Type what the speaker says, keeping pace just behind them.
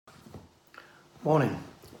Morning,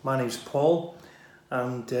 my name's Paul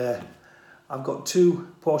and I've got two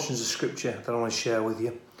portions of scripture that I want to share with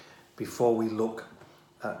you before we look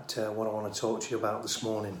at what I want to talk to you about this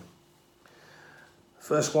morning.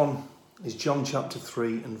 First one is John chapter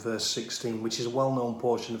 3 and verse 16, which is a well-known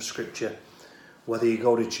portion of scripture, whether you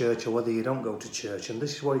go to church or whether you don't go to church. And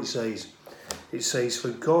this is what it says. It says, "For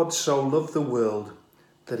God so loved the world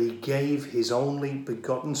that he gave his only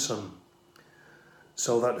begotten Son,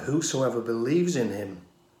 so that whosoever believes in him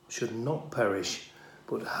should not perish,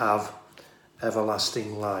 but have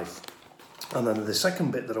everlasting life." And then the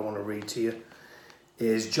second bit that I want to read to you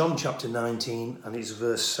is John chapter 19, and it's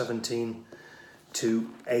verse 17 to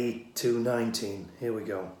 19. Here we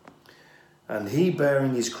go. "And he,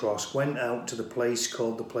 bearing his cross, went out to the place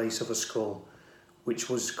called the place of a skull, which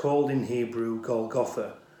was called in Hebrew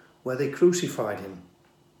Golgotha, where they crucified him,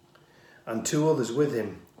 and two others with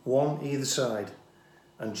him, one either side,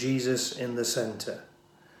 and Jesus in the centre.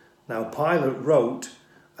 Now Pilate wrote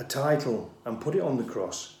a title and put it on the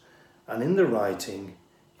cross, and in the writing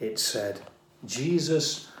it said,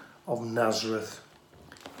 Jesus of Nazareth,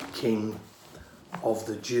 King of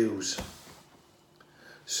the Jews."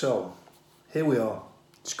 So, here we are.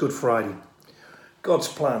 It's Good Friday. God's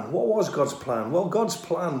plan. What was God's plan? Well, God's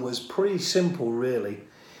plan was pretty simple, really.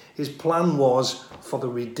 His plan was for the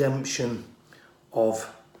redemption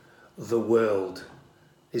of the world.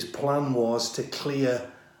 His plan was to clear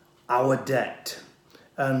our debt.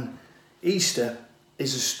 And Easter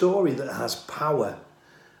is a story that has power.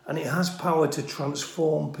 And it has power to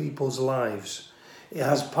transform people's lives. It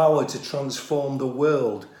has power to transform the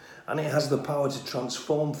world. And it has the power to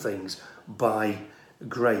transform things by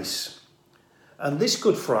grace. And this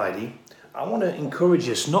Good Friday, I want to encourage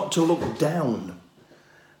us not to look down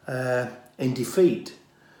in defeat,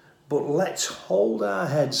 but let's hold our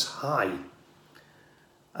heads high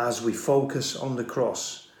as we focus on the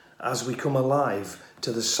cross, as we come alive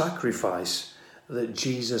to the sacrifice that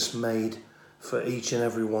Jesus made for each and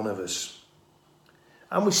every one of us.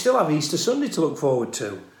 And we still have Easter Sunday to look forward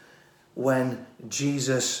to, when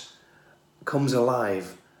Jesus comes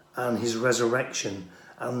alive and his resurrection,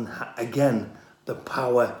 and again the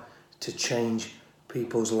power to change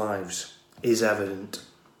people's lives is evident.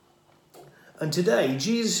 And today,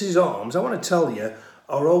 Jesus' arms, I want to tell you,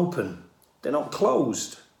 are open. They're not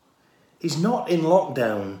closed. He's not in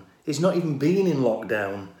lockdown. He's not even been in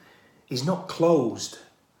lockdown. He's not closed.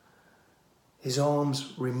 His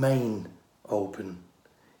arms remain open.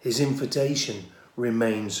 His invitation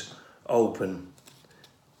remains open.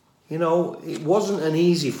 You know, it wasn't an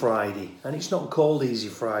easy Friday, and it's not called Easy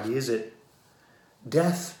Friday, is it?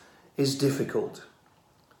 Death is difficult.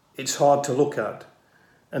 It's hard to look at.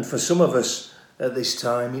 And for some of us at this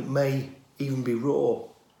time, it may even be raw.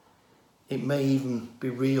 It may even be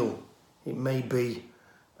real. It may be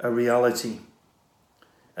a reality.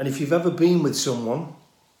 And if you've ever been with someone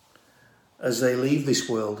as they leave this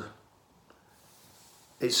world,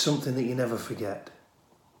 it's something that you never forget.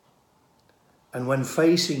 And when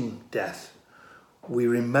facing death, we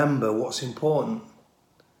remember what's important.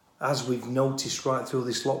 As we've noticed right through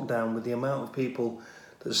this lockdown, with the amount of people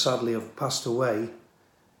that sadly have passed away,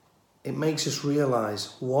 it makes us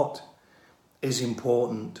realise what is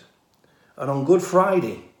important. And on Good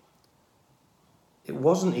Friday, it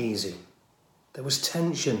wasn't easy. There was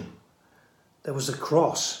tension. There was a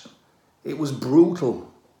cross. It was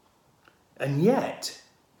brutal. And yet,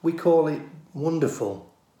 we call it wonderful.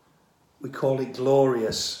 We call it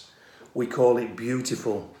glorious. We call it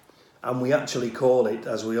beautiful. And we actually call it,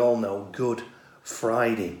 as we all know, Good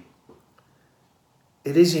Friday.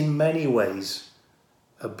 It is in many ways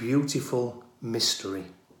a beautiful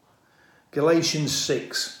mystery. Galatians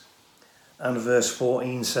 6 and verse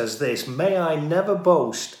 14 says this, "May I never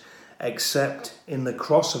boast except in the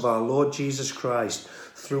cross of our Lord Jesus Christ,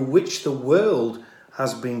 through which the world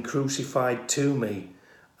has been crucified to me,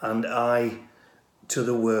 and I to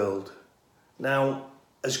the world." Now,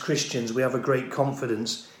 as Christians, we have a great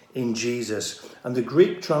confidence in Jesus. And the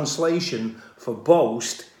Greek translation for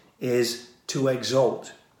boast is to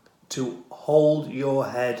exalt, to hold your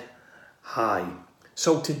head high.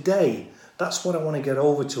 So today, that's what I want to get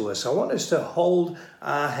over to us. I want us to hold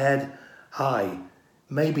our head high.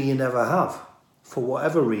 Maybe you never have, for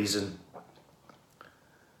whatever reason.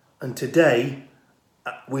 And today,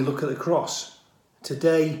 we look at the cross.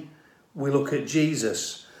 Today, we look at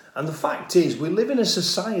Jesus. And the fact is, we live in a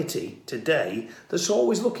society today that's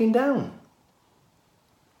always looking down.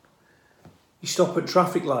 You stop at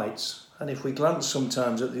traffic lights, and if we glance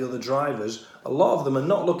sometimes at the other drivers, a lot of them are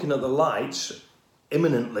not looking at the lights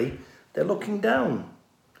imminently, they're looking down.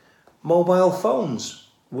 Mobile phones,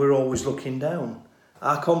 we're always looking down.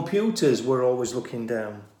 Our computers, we're always looking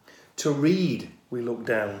down. To read, we look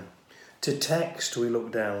down. To text, we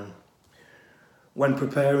look down. When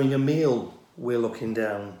preparing a meal, we're looking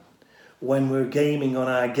down. When we're gaming on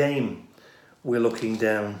our game, we're looking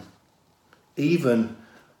down. Even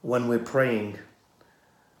when we're praying,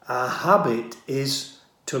 our habit is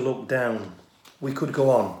to look down. We could go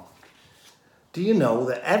on. Do you know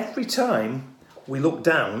that every time we look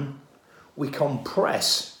down, we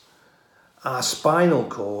compress our spinal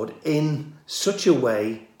cord in such a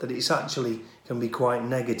way that it's actually can be quite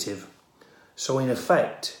negative. So in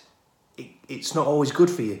effect, it's not always good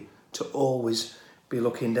for you to always be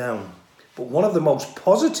looking down. But one of the most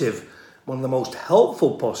positive, one of the most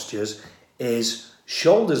helpful postures is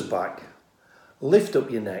shoulders back, lift up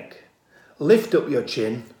your neck, lift up your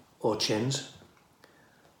chin or chins,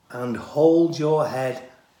 and hold your head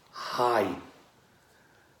high.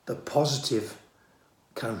 The positive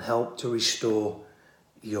can help to restore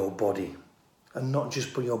your body. And not just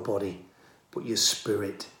for your body, but your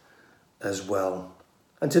spirit as well.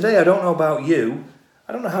 And today, I don't know about you,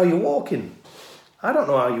 I don't know how you're walking. I don't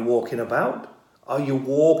know how you're walking about. Are you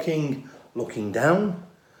walking looking down?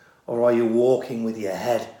 Or are you walking with your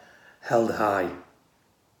head held high?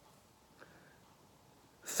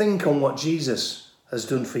 Think on what Jesus has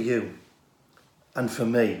done for you and for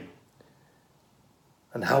me.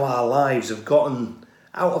 And how our lives have gotten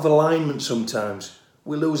out of alignment sometimes.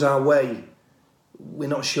 We lose our way. We're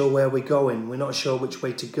not sure where we're going. We're not sure which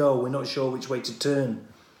way to go. We're not sure which way to turn.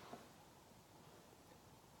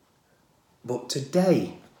 But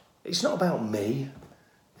today, it's not about me.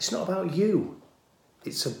 It's not about you.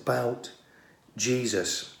 It's about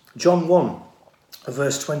Jesus. John 1,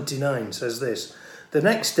 verse 29 says this. The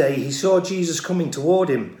next day he saw Jesus coming toward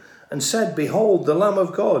him and said, Behold, the Lamb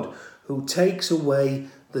of God who takes away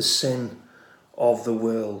the sin of the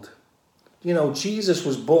world. You know, Jesus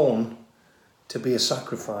was born to be a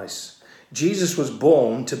sacrifice. Jesus was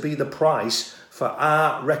born to be the price for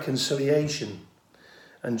our reconciliation.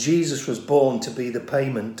 And Jesus was born to be the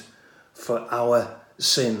payment for our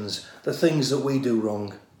sins, the things that we do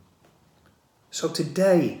wrong. So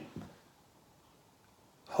today,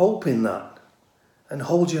 hope in that and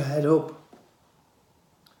hold your head up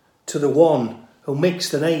to the one who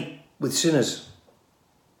mixed and ate with sinners.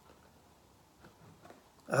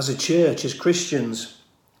 As a church, as Christians,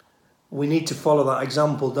 we need to follow that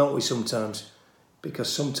example, don't we, sometimes?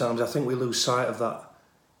 Because sometimes I think we lose sight of that.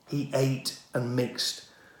 He ate and mixed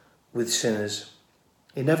with sinners.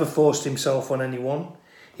 He never forced himself on anyone.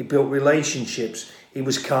 He built relationships. He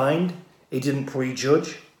was kind. He didn't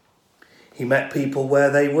prejudge. He met people where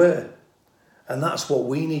they were. And that's what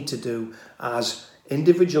we need to do as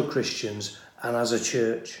individual Christians and as a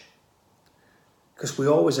church. Because we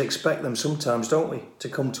always expect them sometimes, don't we, to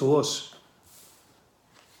come to us.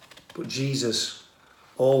 But Jesus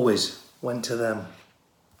always went to them.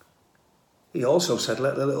 He also said,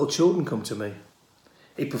 let the little children come to me.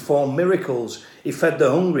 He performed miracles. He fed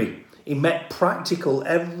the hungry. He met practical,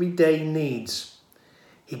 everyday needs.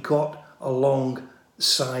 He got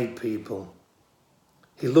alongside people.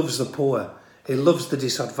 He loves the poor. He loves the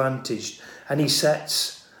disadvantaged. And he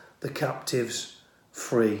sets the captives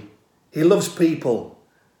free. He loves people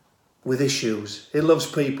with issues. He loves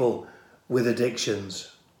people with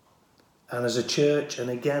addictions. And as a church, and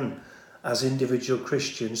again, as individual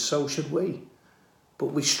Christians, so should we. But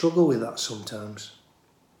we struggle with that sometimes.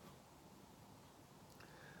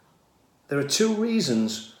 There are two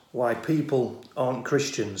reasons why people aren't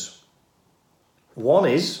Christians. One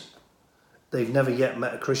is they've never yet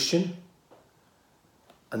met a Christian.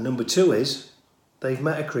 And number two is they've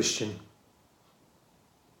met a Christian.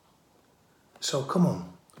 So come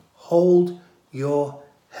on, hold your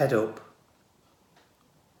head up.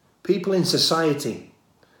 People in society,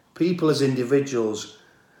 people as individuals,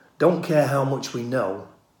 don't care how much we know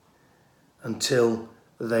until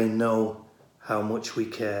they know how much we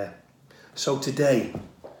care. So today,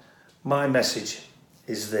 my message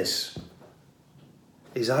is this,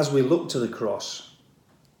 is as we look to the cross,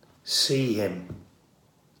 see him,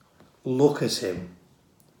 look at him,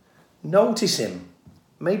 notice him.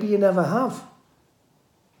 Maybe you never have.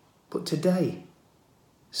 But today,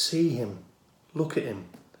 see him, look at him,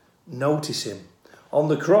 notice him. On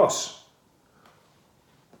the cross,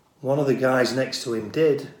 one of the guys next to him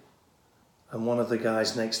did, and one of the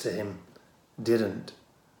guys next to him didn't.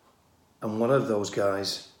 And one of those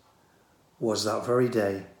guys was that very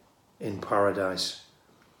day in paradise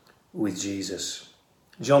with Jesus.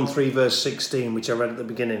 John 3 verse 16, which I read at the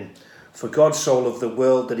beginning. For God so loved the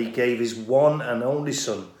world that he gave his one and only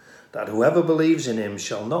Son, that whoever believes in him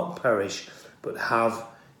shall not perish, but have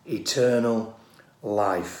eternal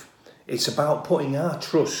life. It's about putting our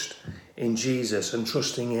trust in Jesus and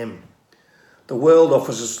trusting him. The world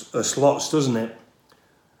offers us lots, doesn't it?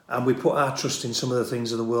 And we put our trust in some of the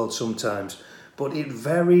things of the world sometimes. But it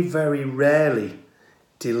very, very rarely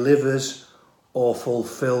delivers or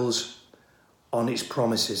fulfills on its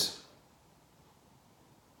promises.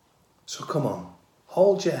 So come on,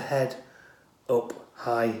 hold your head up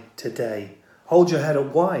high today. Hold your head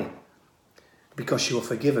up. Why? Because you are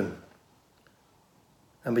forgiven.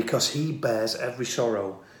 And because he bears every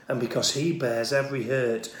sorrow. And because he bears every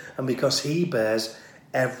hurt. And because he bears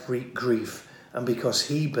every grief. And because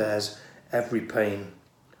he bears every pain.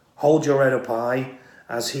 Hold your head up high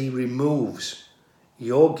as he removes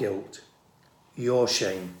your guilt, your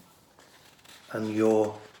shame, and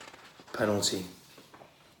your penalty.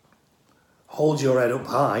 Hold your head up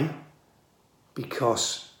high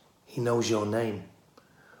because he knows your name.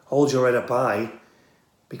 Hold your head up high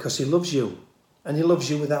because he loves you, and he loves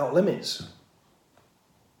you without limits.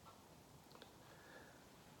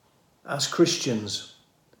 As Christians,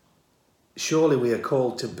 surely we are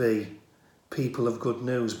called to be people of good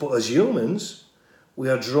news, but as humans, we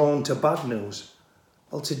are drawn to bad news.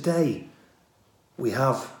 Well, today we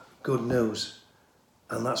have good news,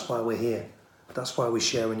 and that's why we're here. That's why we're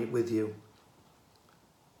sharing it with you.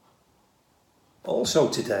 Also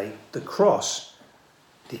today, the cross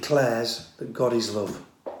declares that God is love.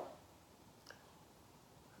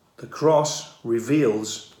 The cross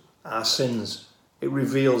reveals our sins. It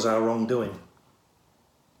reveals our wrongdoing.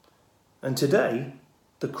 And today,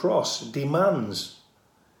 the cross demands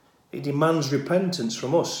repentance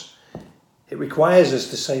from us. It requires us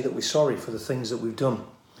to say that we're sorry for the things that we've done,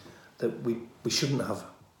 that we shouldn't have.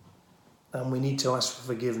 And we need to ask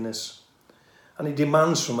for forgiveness. And it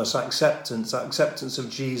demands from us acceptance of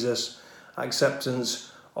Jesus,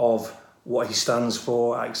 acceptance of what he stands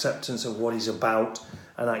for, acceptance of what he's about,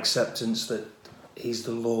 and acceptance that he's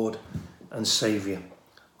the Lord and Saviour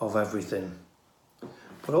of everything.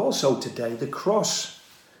 But also today, the cross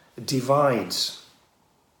divides.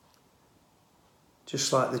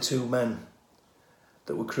 Just like the two men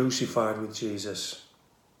that were crucified with Jesus.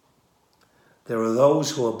 There are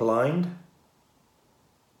those who are blind,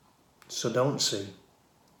 so don't see.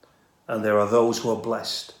 And there are those who are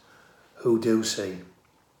blessed, who do see.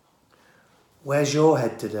 Where's your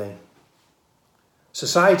head today?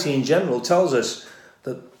 Society in general tells us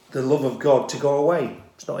that the love of God to go away.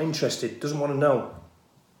 It's not interested, doesn't want to know.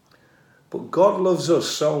 But God loves us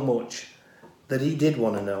so much that he did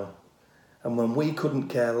want to know. And when we couldn't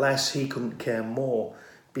care less, he couldn't care more.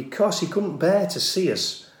 Because he couldn't bear to see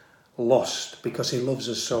us lost. Because he loves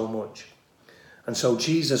us so much. And so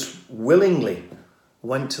Jesus willingly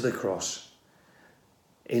went to the cross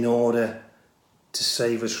in order to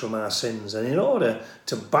save us from our sins. And in order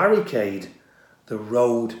to barricade the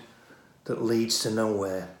road that leads to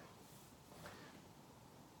nowhere.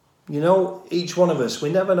 You know, each one of us, we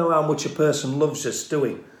never know how much a person loves us, do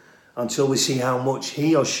we? Until we see how much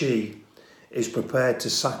he or she is prepared to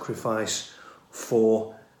sacrifice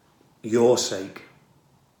for your sake.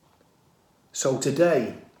 So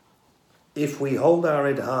today, if we hold our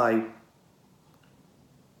head high,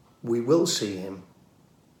 we will see him.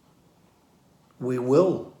 We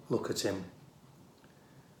will look at him.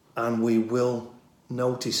 And we will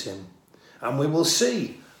notice him. And we will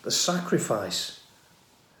see the sacrifice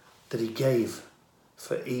that he gave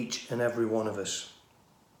for each and every one of us.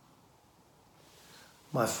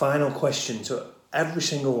 My final question to every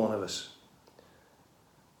single one of us.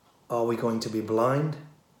 Are we going to be blind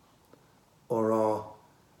or are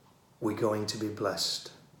we going to be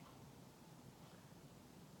blessed?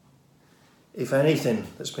 If anything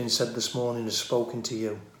that's been said this morning has spoken to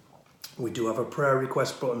you, we do have a prayer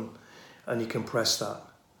request button and you can press that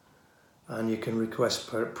and you can request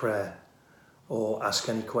prayer or ask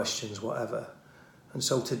any questions, whatever. And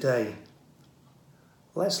so today,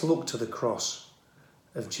 let's look to the cross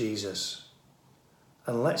of Jesus.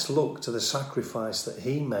 And let's look to the sacrifice that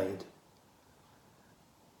he made.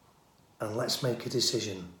 And let's make a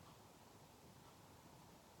decision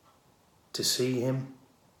to see him,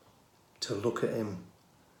 to look at him,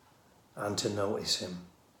 and to notice him.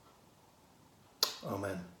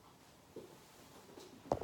 Amen.